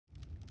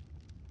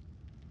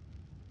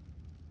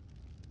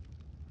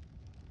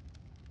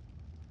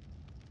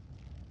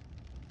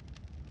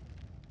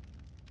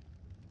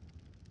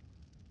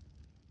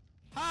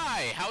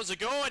how's it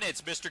going?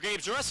 It's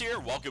MrGamesRus here.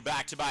 Welcome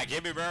back to my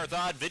gaming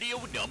marathon video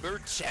number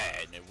 10.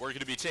 And we're going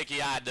to be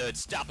taking on the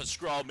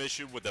Unstoppa-Skrull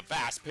mission with a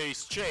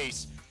fast-paced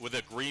chase with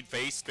a green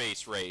face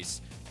space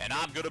race. And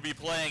I'm going to be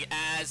playing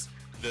as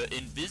the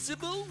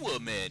Invisible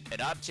Woman,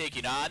 and I'm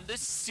taking on the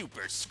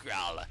Super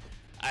Skrull.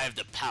 I have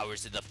the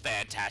powers of the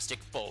Fantastic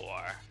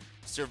Four.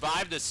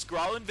 Survive the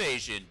Skrull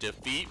invasion,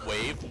 defeat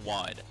Wave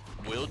 1.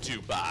 Will do,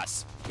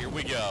 boss. Here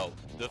we go.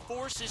 The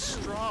force is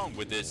strong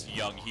with this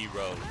young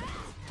hero.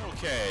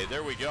 Okay,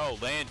 there we go,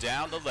 laying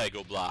down the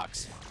Lego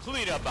blocks.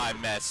 Clean up my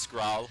mess,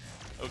 Skrull.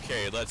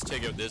 Okay, let's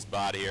take out this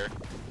bot here.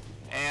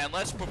 And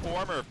let's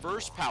perform our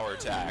first power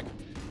attack.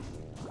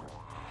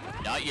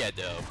 Not yet,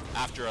 though,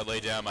 after I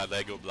lay down my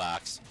Lego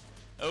blocks.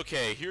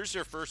 Okay, here's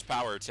our first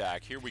power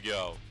attack. Here we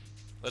go.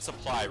 Let's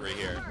apply right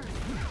here.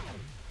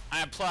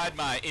 I applied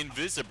my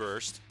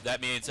Invisiburst. That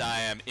means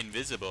I am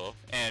invisible.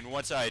 And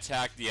once I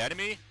attack the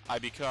enemy, I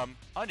become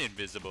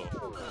uninvisible.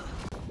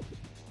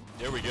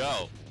 There we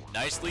go.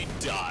 Nicely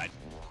done.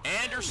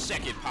 And our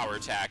second power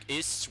attack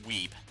is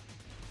Sweep.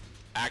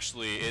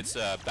 Actually, it's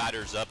a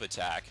batters up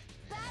attack.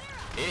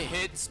 It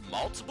hits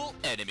multiple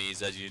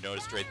enemies, as you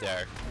noticed right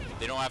there.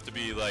 They don't have to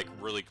be like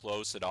really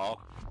close at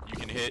all. You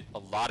can hit a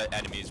lot of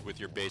enemies with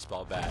your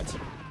baseball bat.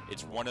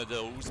 It's one of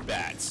those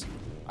bats.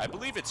 I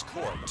believe it's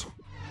corked.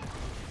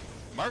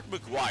 Mark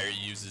McGuire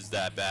uses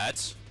that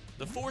bat.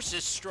 The force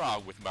is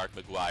strong with Mark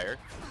McGuire.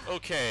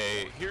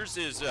 Okay, here's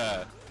his,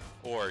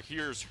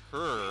 here's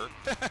her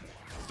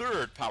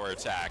third power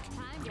attack.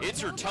 It's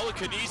her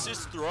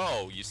telekinesis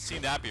throw. You've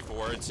seen that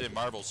before. It's in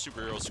Marvel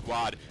Superhero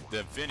Squad, the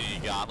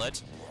Infinity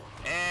Gauntlet.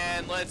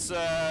 And let's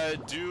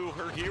do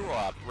her hero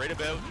up right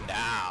about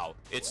now.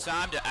 It's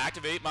time to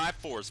activate my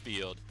force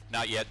field.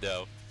 Not yet,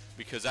 though,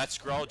 because that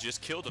Skrull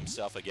just killed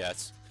himself, I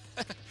guess.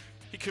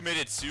 He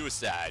committed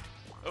suicide.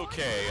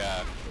 Okay,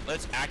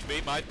 let's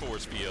activate my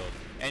force field.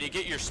 And you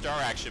get your star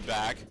action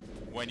back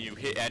when you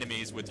hit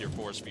enemies with your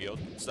force field,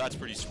 so that's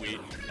pretty sweet.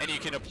 And you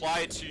can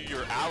apply it to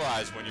your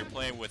allies when you're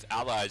playing with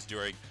allies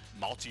during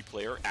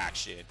multiplayer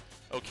action.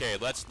 Okay,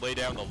 let's lay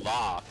down the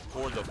law,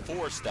 or the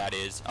force that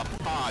is,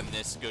 upon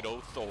this good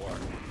old Thor.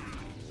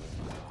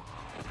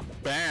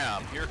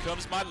 Bam! Here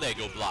comes my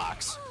Lego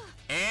blocks.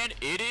 And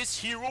it is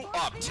hero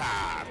up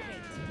time!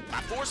 My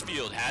force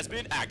field has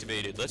been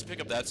activated. Let's pick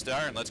up that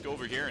star and let's go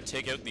over here and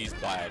take out these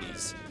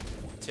baddies.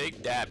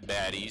 Take that,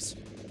 baddies.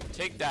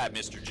 Take that,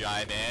 Mr.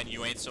 Giant Man.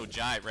 You ain't so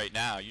giant right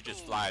now. You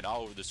just flying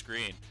all over the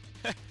screen.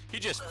 He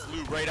just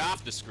flew right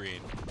off the screen.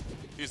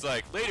 He's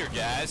like, later,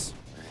 guys.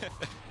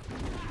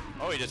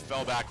 Oh, he just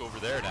fell back over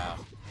there now.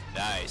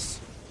 Nice.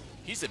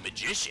 He's a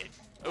magician.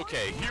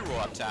 Okay, hero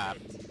up time.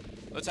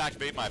 Let's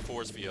activate my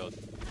force field.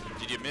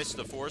 Did you miss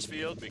the force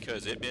field?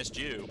 Because it missed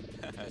you.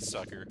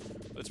 Sucker.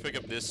 Let's pick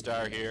up this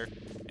star here.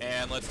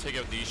 And let's take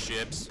out these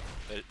ships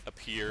that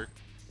appear.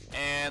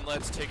 And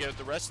let's take out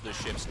the rest of the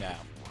ships now.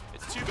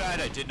 It's too bad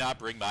I did not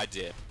bring my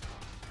dip.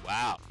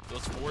 Wow,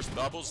 those force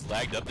bubbles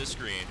lagged up the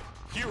screen.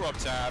 Hero up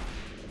time.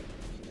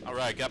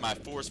 Alright, got my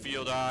force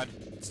field on.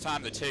 It's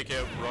time to take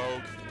out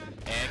Rogue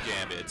and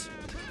Gambit.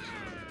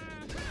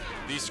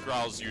 These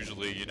Skrulls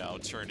usually, you know,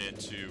 turn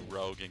into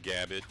Rogue and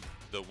Gambit.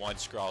 The one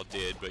Skrull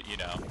did, but, you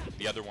know,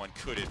 the other one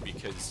couldn't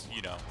because,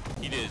 you know,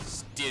 he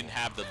just didn't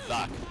have the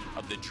luck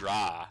of the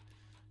draw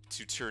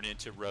to turn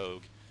into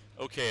Rogue.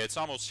 Okay, it's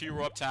almost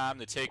hero up time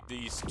to take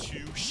these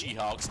two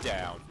She-Hulks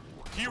down.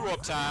 Hero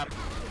up time.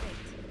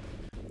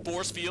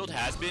 Force field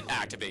has been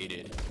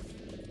activated.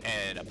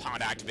 And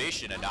upon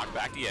activation, I knock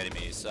back the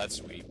enemies. So that's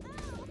sweet.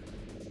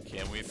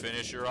 Can we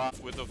finish her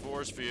off with a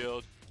force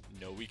field?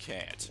 No, we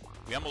can't.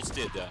 We almost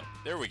did, though.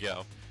 There we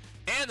go.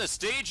 And the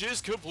stage is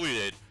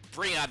completed.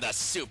 Bring on the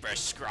Super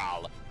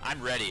Skrull.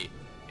 I'm ready.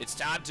 It's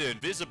time to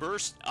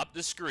Invisiburst up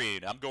the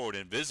screen. I'm going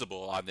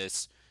invisible on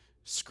this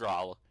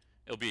Skrull.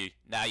 It'll be,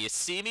 now you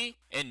see me,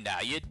 and now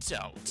you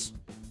don't.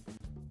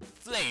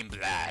 Flame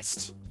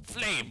Blast.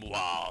 Flame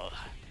Wall.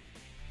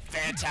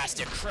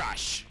 Fantastic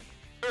Crush.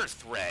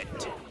 Earth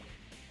Rend.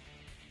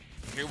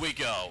 Here we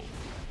go.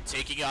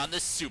 Taking on the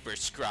Super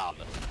Skrull.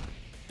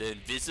 The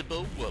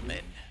Invisible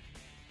Woman.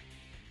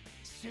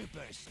 Super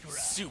Skrull.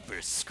 Super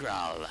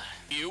Skrull.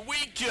 Here we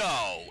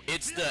go.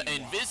 It's the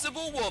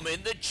Invisible Woman,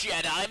 the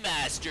Jedi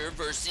Master,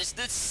 versus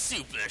the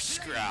Super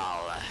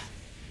Skrull.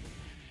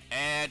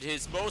 And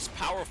his most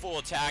powerful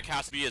attack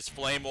has to be his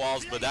flame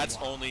walls, but that's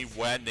only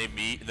when they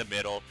meet in the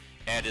middle.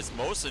 And his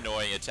most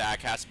annoying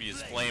attack has to be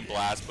his flame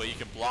blast, but you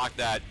can block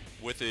that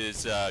with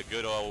his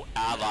good old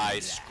ally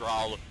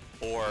Skrull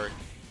or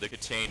the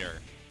container,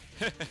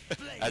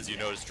 as you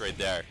noticed right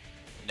there.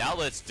 Now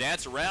let's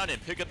dance around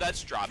and pick up that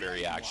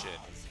strawberry action.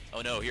 Oh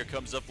no, here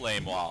comes the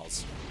flame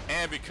walls.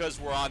 And because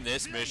we're on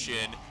this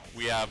mission,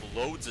 we have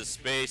loads of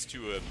space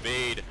to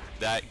evade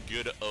that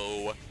good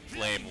old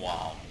flame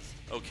wall.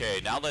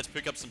 Okay, now let's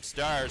pick up some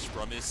stars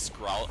from his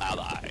Skrull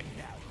ally.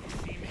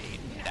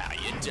 Now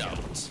you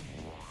don't.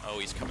 Oh,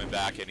 he's coming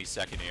back any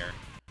second here.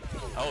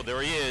 Oh,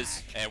 there he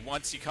is. And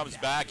once he comes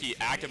back, he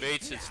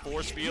activates his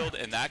force field,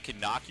 and that can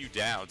knock you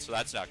down, so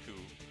that's not cool.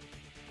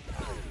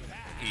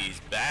 He's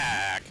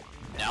back.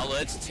 Now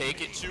let's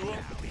take it to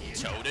him,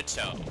 toe to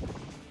toe.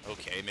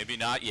 Okay, maybe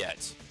not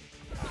yet.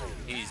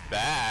 He's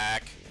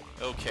back.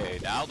 Okay,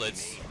 now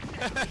let's...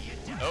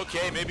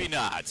 Okay, maybe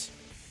not.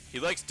 He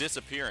likes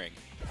disappearing.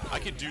 I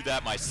can do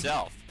that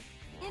myself.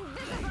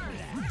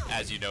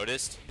 As you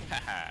noticed.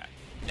 Haha.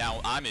 Now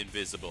I'm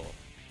invisible.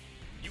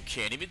 You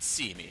can't even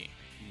see me.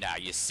 Now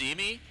you see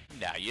me,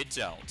 now you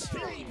don't.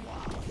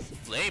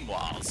 Flame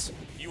walls.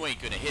 You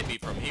ain't gonna hit me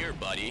from here,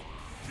 buddy.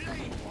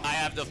 I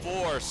have the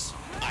Force.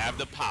 I have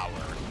the power.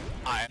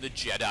 I am the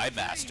Jedi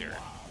Master.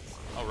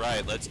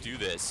 Alright, let's do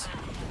this.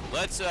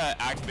 Let's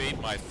activate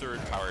my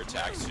third power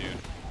attack soon.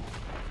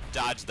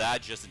 Dodge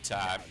that just in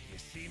time.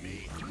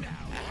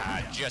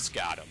 Just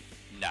got him.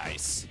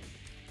 Nice.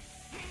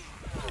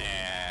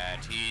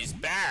 And he's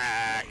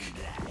back.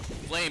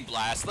 Flame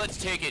Blast. Let's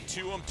take it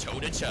to him toe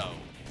to toe.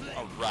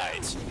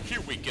 Alright,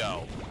 here we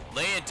go.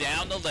 Laying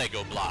down the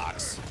Lego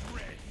blocks.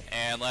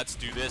 And let's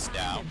do this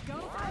now.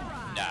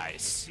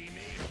 Nice.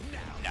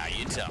 Now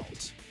you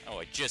don't. Oh,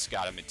 I just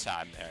got him in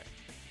time there.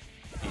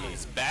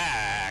 He's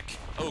back.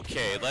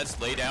 Okay, let's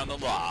lay down the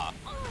law.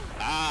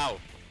 Ow.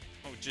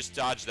 Oh, just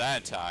dodged that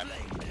in time.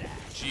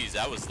 Jeez,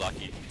 that was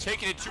lucky.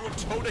 Taking it to him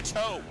toe to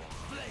toe.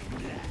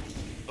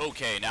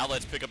 Okay, now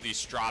let's pick up these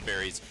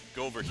strawberries.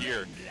 Go over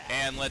here,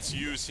 and let's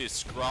use his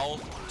Skrull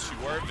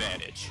to our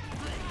advantage.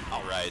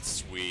 Alright,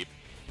 sweep.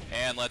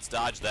 And let's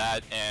dodge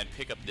that and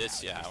pick up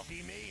this now.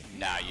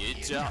 Now you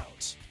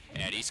don't.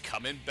 And he's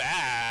coming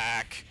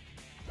back.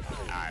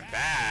 I'm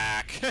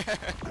back.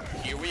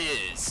 Here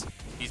he is.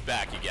 He's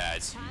back, you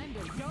guys.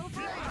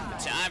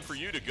 Time for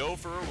you to go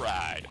for a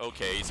ride.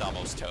 Okay, he's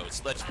almost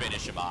toast. Let's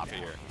finish him off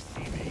here.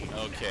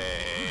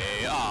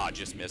 Okay. Ah,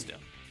 just missed him.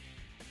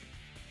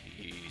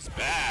 He's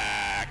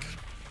back.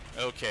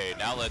 Okay,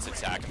 now let's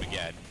attack him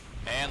again.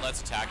 And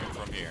let's attack him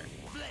from here.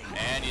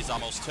 And he's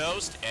almost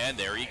toast, and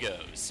there he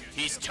goes.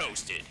 He's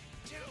toasted.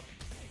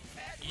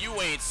 You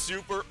ain't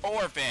super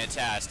or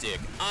fantastic.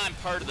 I'm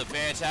part of the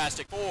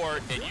Fantastic Four,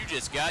 and you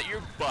just got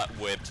your butt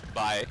whipped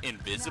by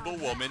Invisible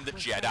Woman, the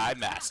Jedi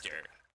Master.